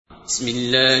بسم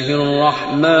اللہ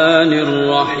الرحمن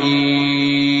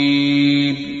الرحیم.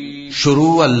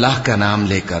 شروع اللہ کا نام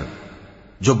لے کر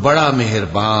جو بڑا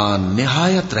مہربان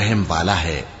نہایت رحم والا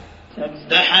ہے.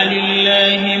 سبح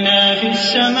للہ ما فی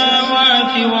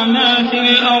السماوات وما فی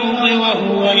الارض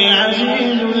وهو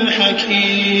العزیز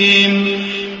الحکیم.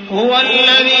 هو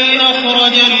الذي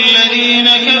أخرج الذين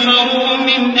كفروا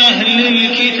من أهل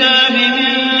الكتاب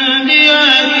من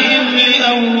ديارهم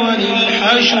لأول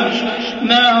الحشر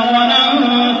ما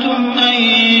ظننتم أن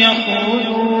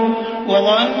يخرجوا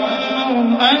وظنوا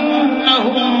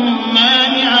أنهم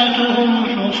مانعتهم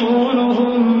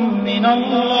حصولهم من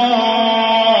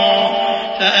الله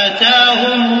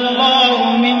فأتاهم الله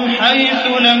من حيث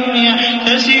لم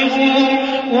يحتسبوا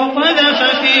وقذف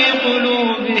في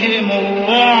قلوبهم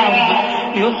الرعب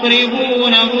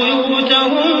يخربون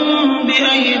بيوتهم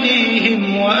بأيديهم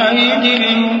وأيدي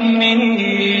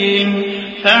المؤمنين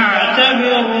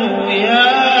فاعتبروا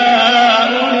يا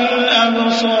أولي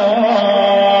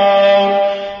الأبصار.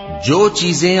 جو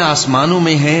چیزیں آسمانوں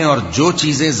میں ہیں اور جو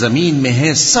چیزیں زمین میں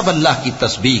ہیں سب اللہ کی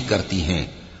تسبیح کرتی ہیں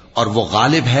اور وہ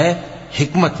غالب ہے،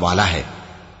 حکمت والا ہے.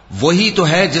 وہی تو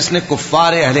ہے جس نے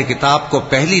کفار اہل کتاب کو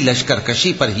پہلی لشکر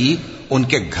کشی پر ہی ان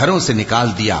کے گھروں سے نکال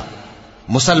دیا.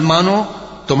 مسلمانوں،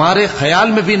 تمہارے خیال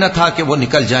میں بھی نہ تھا کہ وہ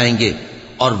نکل جائیں گے،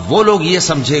 اور وہ لوگ یہ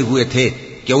سمجھے ہوئے تھے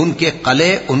کہ ان کے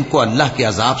قلعے ان کو اللہ کے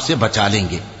عذاب سے بچا لیں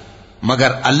گے،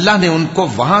 مگر اللہ نے ان کو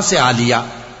وہاں سے آ لیا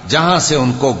جہاں سے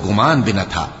ان کو گمان بھی نہ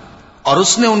تھا، اور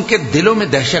اس نے ان کے دلوں میں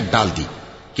دہشت ڈال دی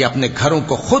کہ اپنے گھروں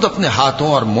کو خود اپنے ہاتھوں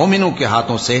اور مومنوں کے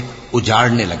ہاتھوں سے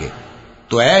اجاڑنے لگے.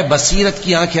 تو اے بصیرت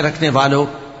کی آنکھیں رکھنے والو،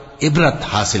 عبرت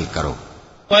حاصل کرو.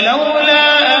 ولولا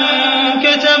أن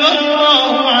كتب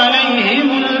الله عليهم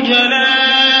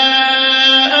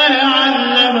الجلاء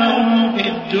لعذبهم في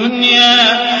الدنيا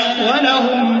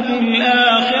ولهم في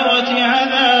الآخرة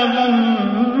عذاب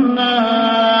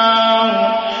النار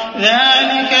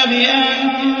ذلك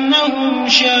بأنهم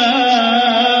شاقوا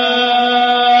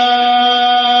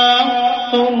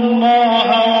الله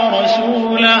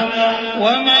ورسوله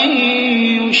ومن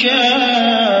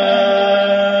يشاق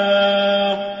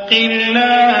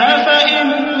الله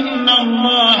فإن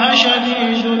الله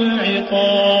شديد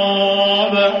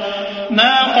العقاب.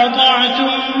 ما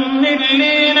قطعتم من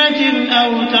لينة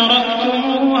أو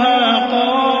تركتموها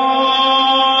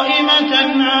قائمة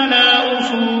على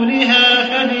أصولها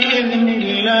فبإذن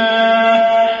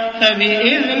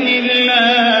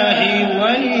الله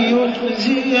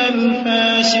وليخزي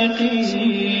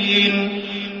الفاسقين.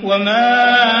 وما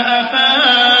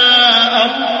أفاء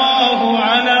الله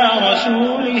على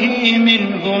رسوله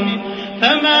منهم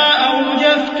فما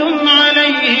أوجفتم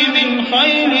عليه من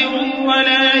خيل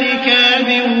ولا ركاب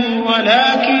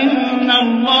ولكن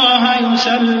الله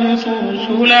يسلط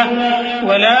رسله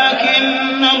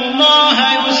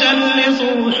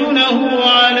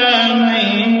على من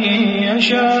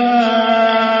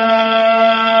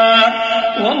يشاء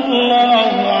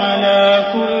والله على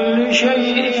كل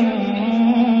شيء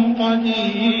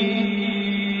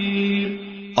قدير.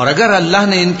 اور اگر اللہ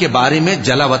نے ان کے بارے میں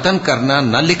جلا وطن کرنا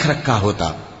نہ لکھ رکھا ہوتا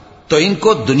تو ان کو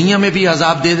دنیا میں بھی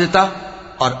عذاب دے دیتا،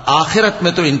 اور آخرت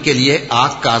میں تو ان کے لیے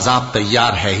آگ کا عذاب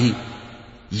تیار ہے ہی.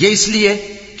 یہ اس لیے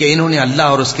کہ انہوں نے اللہ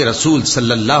اور اس کے رسول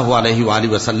صلی اللہ علیہ وآلہ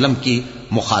وسلم کی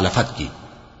مخالفت کی،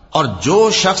 اور جو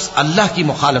شخص اللہ کی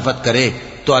مخالفت کرے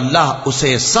تو اللہ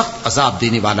اسے سخت عذاب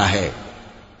دینے والا ہے.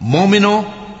 مومنوں،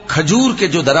 کھجور کے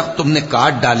جو درخت تم نے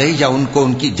کاٹ ڈالے یا ان کو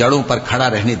ان کی جڑوں پر کھڑا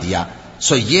رہنے دیا،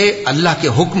 سو یہ اللہ کے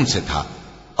حکم سے تھا،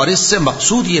 اور اس سے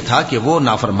مقصود یہ تھا کہ وہ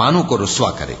نافرمانوں کو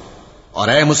رسوا کرے. اور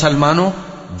اے مسلمانوں،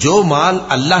 جو مال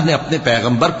اللہ نے اپنے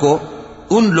پیغمبر کو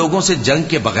ان لوگوں سے جنگ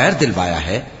کے بغیر دلوایا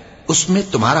ہے اس میں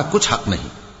تمہارا کچھ حق نہیں،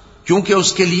 کیونکہ اس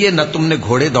کے لیے نہ تم نے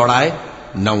گھوڑے دوڑائے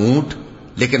نہ اونٹ،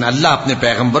 لیکن اللہ اپنے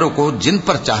پیغمبروں کو جن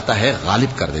پر چاہتا ہے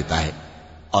غالب کر دیتا ہے،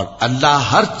 اور اللہ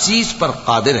ہر چیز پر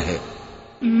قادر ہے.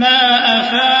 ما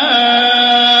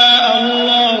أفاء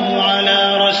الله على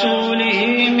رسوله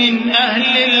من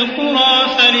أهل القرى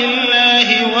فلله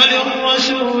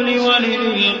وللرسول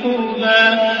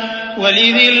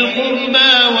ولذي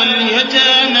القربى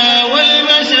واليتامى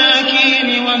والمساكين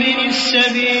وابن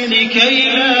السبيل كي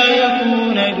لا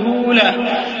يكون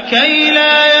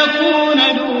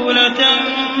دولة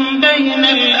بين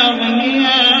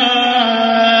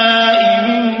الأغنياء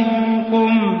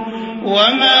منكم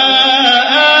وما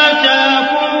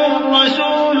آتاكم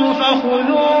الرسول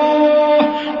فخذوه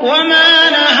وما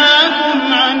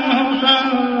نهاكم عنه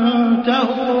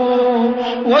فانتهوا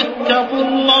واتقوا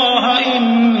الله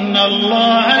إن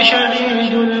الله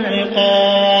شديد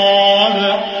العقاب.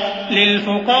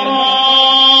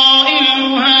 للفقراء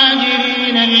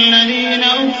المهاجرين الذين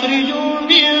أخرجوا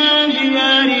من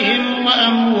ديارهم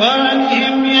وأموالهم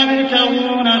إخوانهم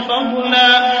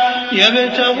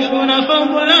يبتغون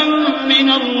فضلا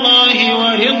من الله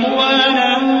ورضوانا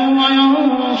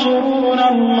وينصرون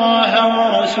الله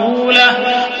ورسوله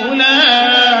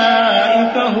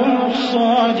أولئك هم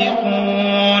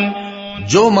الصادقون.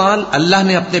 جو مال اللہ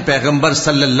نے اپنے پیغمبر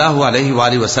صلی اللہ علیہ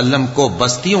وآلہ وسلم کو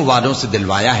بستیوں والوں سے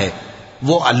دلوایا ہے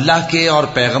وہ اللہ کے اور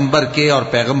پیغمبر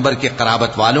کے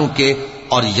قرابت والوں کے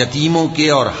اور یتیموں کے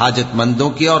اور حاجت مندوں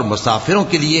کے اور مسافروں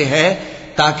کے لیے ہے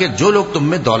تاکہ جو لوگ تم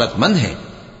میں دولت مند ہیں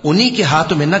انہی کے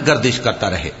ہاتھوں میں نہ گردش کرتا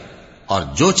رہے، اور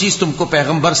جو چیز تم کو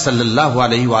پیغمبر صلی اللہ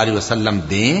علیہ وآلہ وسلم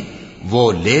دیں وہ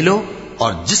لے لو،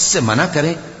 اور جس سے منع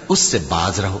کریں اس سے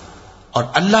باز رہو، اور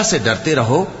اللہ سے ڈرتے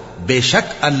رہو، بے شک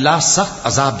اللہ سخت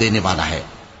عذاب دینے والا ہے.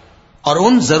 اور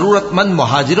ان ضرورت مند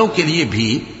مہاجروں کے لیے بھی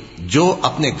جو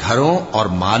اپنے گھروں اور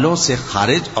مالوں سے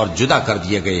خارج اور جدا کر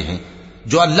دیے گئے ہیں،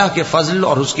 جو اللہ کے فضل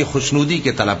اور اس کی خوشنودی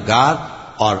کے طلبگار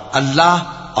اور اللہ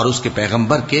اور اس کے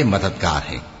پیغمبر کے مددگار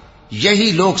ہیں، یہی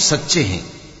لوگ سچے ہیں.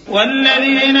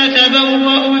 والذين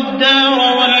تبوأوا الدار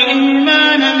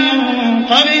والإيمان من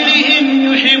قبلهم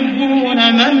يحبون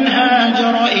من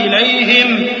هاجر إليهم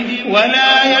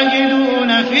ولا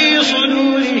يجدون في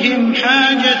صدورهم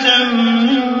حاجة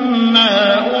مما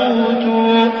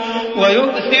أوتوا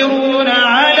ويؤثرون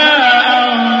على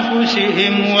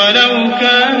أنفسهم ولو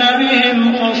كان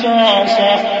بهم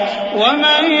خصاصة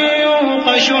ومن يوق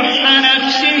شح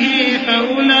نفسه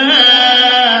فأولئك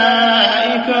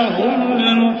هم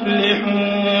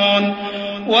المفلحون.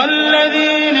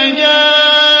 والذين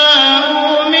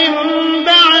جاءوا من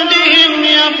بعدهم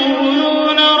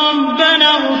يقولون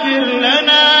ربنا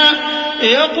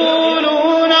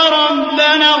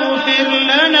اغفر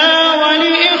لنا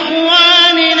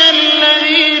ولإخواننا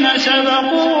الذين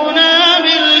سبقونا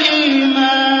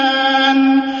بالإيمان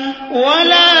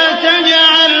ولا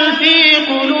تجعل في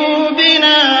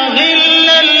قلوبنا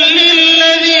غلا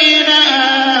للذين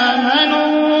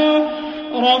آمنوا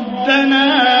ربنا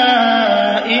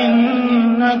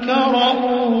إنك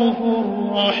رؤوف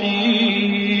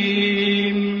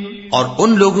رحيم. اور ان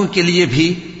لوگوں کے لیے بھی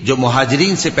جو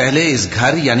مہاجرین سے پہلے اس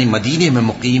گھر یعنی مدینے میں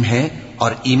مقیم ہیں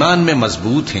اور ایمان میں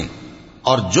مضبوط ہیں،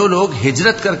 اور جو لوگ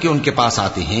ہجرت کر کے ان کے پاس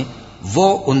آتے ہیں وہ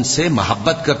ان سے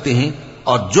محبت کرتے ہیں،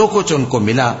 اور جو کچھ ان کو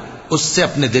ملا اس سے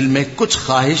اپنے دل میں کچھ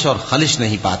خواہش اور خلش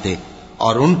نہیں پاتے،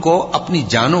 اور ان کو اپنی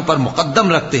جانوں پر مقدم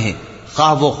رکھتے ہیں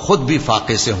خواہ وہ خود بھی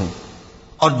فاقے سے ہوں.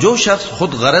 اور جو شخص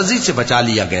خود غرضی سے بچا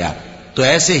لیا گیا تو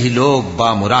ایسے ہی لوگ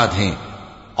بامراد ہیں.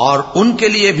 اور ان کے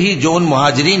لیے بھی جو ان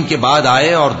مہاجرین کے بعد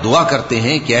آئے اور دعا کرتے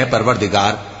ہیں کہ اے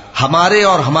پروردگار ہمارے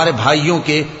اور ہمارے بھائیوں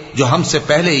کے جو ہم سے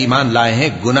پہلے ایمان لائے ہیں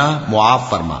گناہ معاف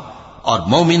فرما، اور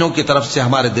مومنوں کی طرف سے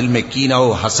ہمارے دل میں کینہ و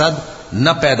حسد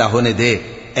نہ پیدا ہونے دے.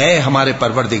 اے ہمارے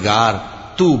پروردگار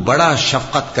تو بڑا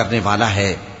شفقت کرنے والا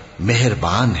ہے،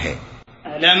 مہربان ہے.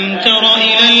 ألم تر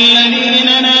إلى الذين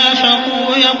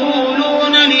نافقوا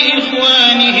يقولون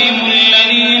لإخوانهم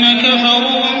الذين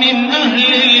كفروا من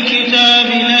أهل الكتاب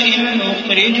لئن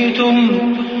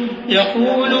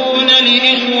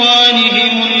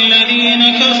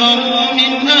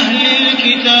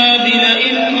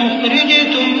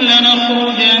أخرجتم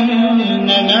لنخرجن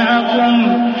معكم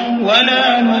ولا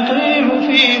نطيع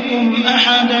فيكم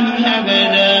أحدا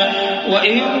أبدا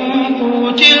وإن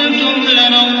قتلتم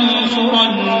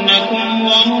لننصرنكم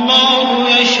والله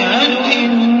يشهد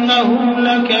إنهم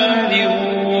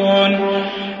لكاذبون.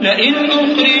 لئن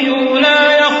أخرجوا لا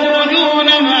يخرجون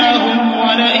معهم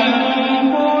ولئن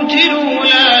قتلوا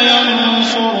لا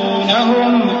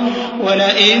ينصرونهم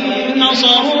ولئن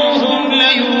نصروهم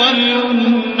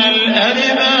ليولن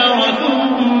الأدبار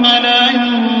ثم لا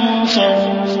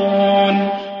ينصرون.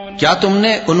 کیا تم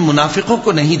نے ان منافقوں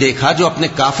کو نہیں دیکھا جو اپنے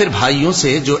کافر بھائیوں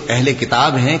سے جو اہل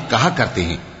کتاب ہیں کہا کرتے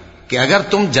ہیں کہ اگر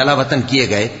تم جلا وطن کیے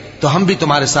گئے تو ہم بھی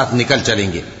تمہارے ساتھ نکل چلیں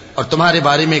گے اور تمہارے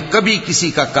بارے میں کبھی کسی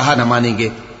کا کہا نہ مانیں گے،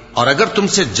 اور اگر تم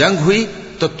سے جنگ ہوئی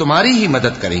تو تمہاری ہی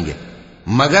مدد کریں گے،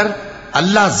 مگر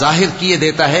اللہ ظاہر کیے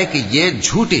دیتا ہے کہ یہ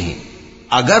جھوٹے ہیں.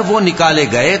 اگر وہ نکالے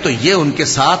گئے تو یہ ان کے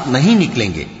ساتھ نہیں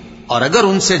نکلیں گے، اور اگر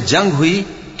ان سے جنگ ہوئی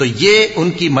تو یہ ان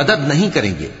کی مدد نہیں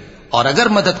کریں گے، اور اگر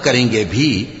مدد کریں گے بھی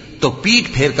تو پیٹ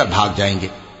پھیر کر بھاگ جائیں گے،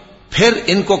 پھر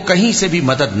ان کو کہیں سے بھی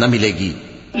مدد نہ ملے گی.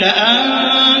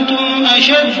 لأنتم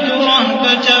أشد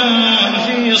رهبة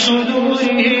في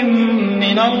صدورهم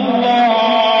من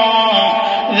الله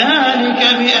ذلك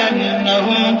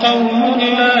بأنهم قوم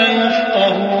لا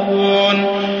يفقهون.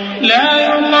 لا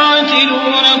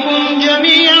يقاتلونكم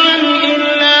جميعا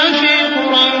إلا في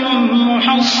قرى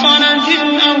محصنة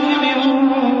أو من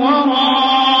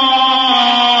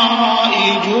وراء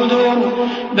جدر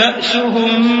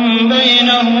بأسهم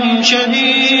بينهم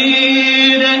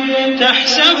شديد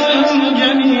تحسبهم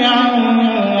جميعا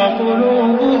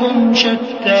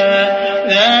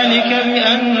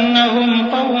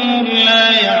كأنهم قوم لا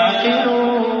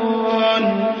يعقلون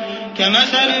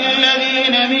كمثل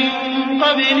الذين من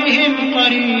قبلهم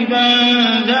قريبا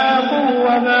ذاقوا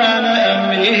وبال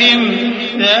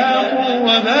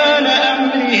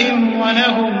أمرهم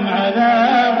ولهم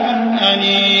عذاب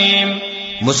أليم.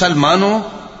 مسلمانوں،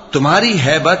 تمہاری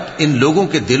ہیبت ان لوگوں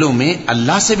کے دلوں میں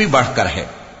اللہ سے بھی بڑھ کر ہے.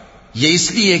 یہ اس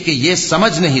لیے کہ یہ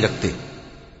سمجھ نہیں رکھتے.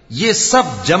 یہ سب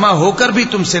جمع ہو کر بھی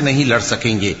تم سے نہیں لڑ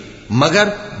سکیں گے مگر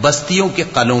بستیوں کے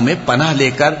قلعوں میں پناہ لے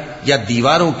کر یا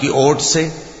دیواروں کی اوٹ سے.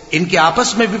 ان کے آپس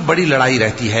میں بھی بڑی لڑائی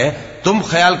رہتی ہے. تم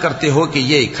خیال کرتے ہو کہ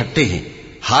یہ اکٹھے ہیں،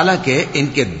 حالانکہ ان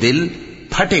کے دل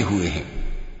پھٹے ہوئے ہیں.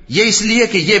 یہ اس لیے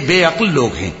کہ یہ بے عقل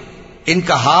لوگ ہیں. ان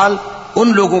کا حال ان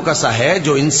لوگوں کا سا ہے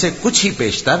جو ان سے کچھ ہی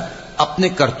پیشتر اپنے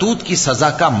کرتوت کی سزا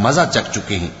کا مزہ چکھ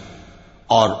چکے ہیں،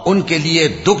 اور ان کے لیے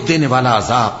دکھ دینے والا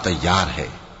عذاب تیار ہے.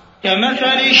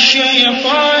 كمثل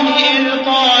الشيطان إذ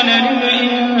قال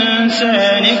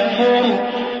للإنسان اكفر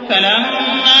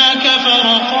فلما كفر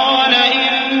قال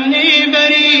إني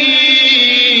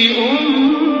بريء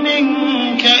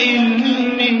منك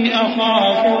إني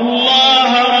أخاف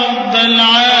الله رب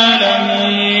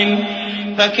العالمين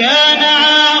فكان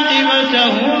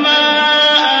عاقبتهما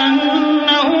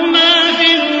أنهما في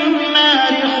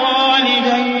النار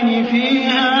خالدين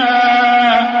فيها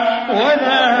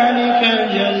وذلك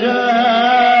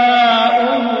جزاء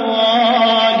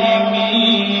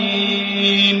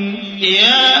الظالمين.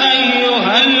 يا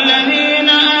أيها الذين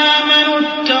آمنوا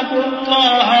اتقوا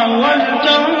الله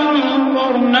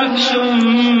ولتنظر نفس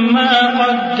ما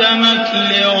قدمت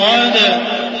لغد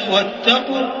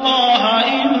واتقوا الله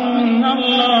إن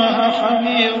الله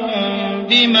خبير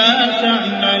بما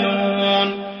تعملون.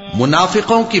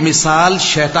 منافقوں کی مثال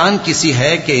شیطان کسی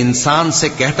ہے کہ انسان سے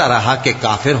کہتا رہا کہ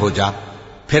کافر ہو جا،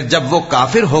 پھر جب وہ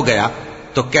کافر ہو گیا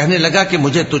تو کہنے لگا کہ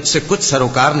مجھے تجھ سے کچھ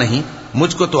سروکار نہیں،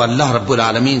 مجھ کو تو اللہ رب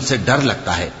العالمین سے ڈر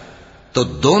لگتا ہے. تو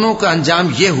دونوں کا انجام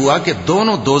یہ ہوا کہ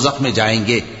دونوں دوزخ میں جائیں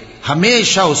گے،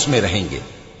 ہمیشہ اس میں رہیں گے،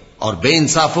 اور بے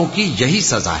انصافوں کی یہی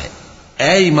سزا ہے.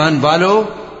 اے ایمان والو،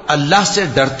 اللہ سے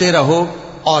ڈرتے رہو،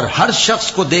 اور ہر شخص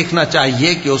کو دیکھنا چاہیے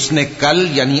کہ اس نے کل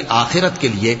یعنی آخرت کے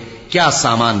لیے کیا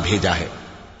سامان بھیجا ہے.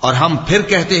 اور ہم پھر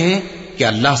کہتے ہیں کہ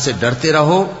اللہ سے ڈرتے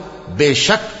رہو، بے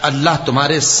شک اللہ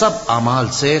تمہارے سب اعمال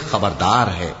سے خبردار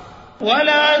ہے.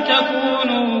 ولا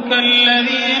تكونوا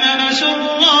كالذين نسوا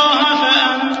الله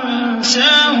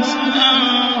فأنساهم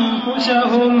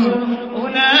أنفسهم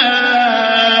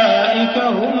أولئك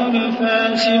هم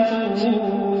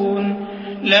الفاسقون.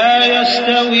 لا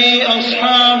يستوي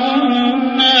أصحاب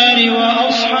النار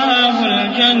وأصحاب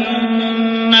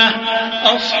الجنة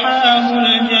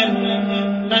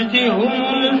هم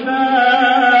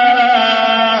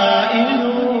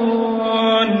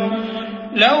الفائزون.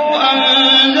 لو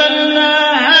أنزلنا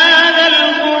هذا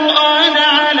القرآن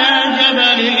على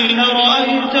جبل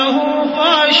لرأيته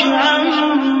خاشعا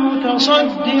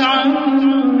متصدعا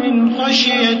من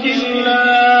خشية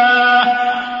الله.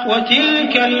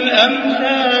 وتلك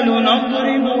الأمثال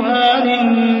نضربها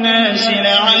للناس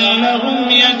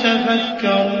لعلهم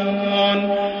يتفكرون.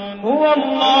 هو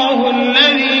الله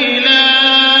الذي لا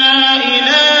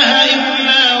إله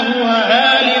إلا هو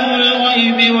عالم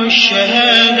الغيب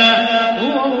والشهادة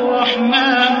هو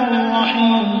الرحمن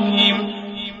الرحيم.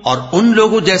 اور ان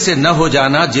لوگوں جیسے نہ ہو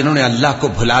جانا جنہوں نے اللہ کو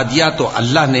بھلا دیا تو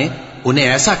اللہ نے انہیں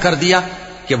ایسا کر دیا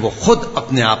کہ وہ خود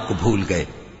اپنے آپ کو بھول گئے.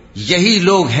 یہی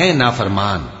لوگ ہیں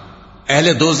نافرمان. اہل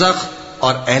دوزخ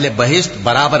اور اہل بہشت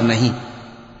برابر نہیں.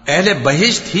 اہل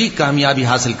بہشت ہی کامیابی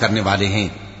حاصل کرنے والے ہیں.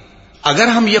 اگر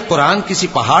ہم یہ قرآن کسی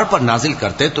پہاڑ پر نازل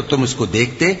کرتے تو تم اس کو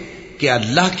دیکھتے کہ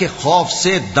اللہ کے خوف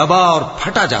سے دبا اور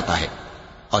پھٹا جاتا ہے.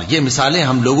 اور یہ مثالیں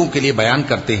ہم لوگوں کے لیے بیان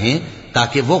کرتے ہیں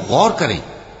تاکہ وہ غور کریں.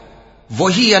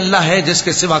 وہی اللہ ہے جس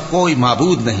کے سوا کوئی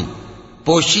معبود نہیں.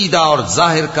 پوشیدہ اور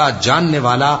ظاہر کا جاننے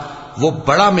والا، وہ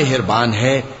بڑا مہربان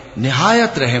ہے،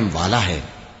 نہایت رحم والا ہے.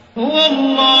 هو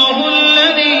الله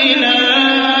الذي لا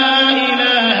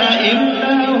إله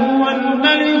إلا هو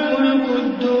الملك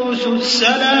القدوس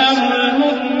السلام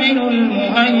المؤمن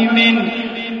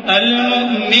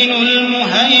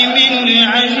المهيمن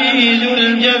العزيز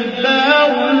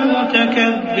الجبار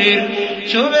المتكبر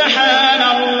سبحان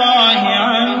الله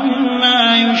عما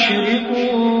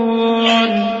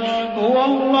يشركون. هو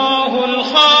الله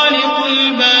الخالق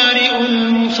البارئ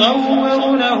المصور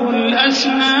له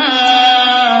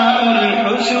الأسماء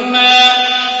الحسنى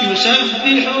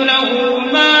يسبح له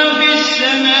ما في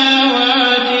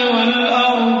السماوات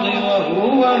والأرض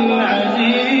وهو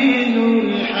العزيز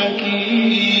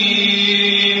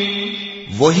الحكيم.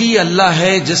 وہی اللہ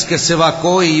ہے جس کے سوا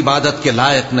کوئی عبادت کے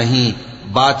لائق نہیں،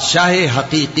 بادشاہ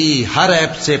حقیقی، ہر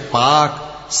عیب سے پاک،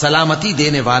 سلامتی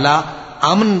دینے والا،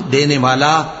 امن دینے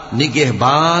والا،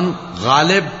 نگہبان،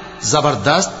 غالب،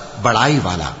 زبردست، بڑائی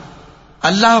والا۔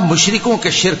 اللہ مشرکوں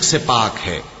کے شرک سے پاک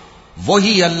ہے۔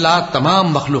 وہی اللہ تمام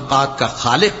مخلوقات کا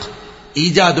خالق،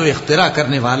 ایجاد و اختراع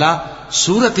کرنے والا،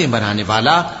 صورتیں بنانے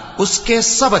والا۔ اس کے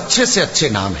سب اچھے سے اچھے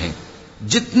نام ہیں۔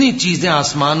 جتنی چیزیں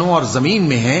آسمانوں اور زمین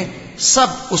میں ہیں سب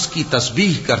اس کی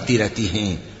تسبیح کرتی رہتی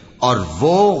ہیں، اور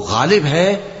وہ غالب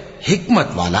ہے، حکمت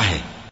والا ہے۔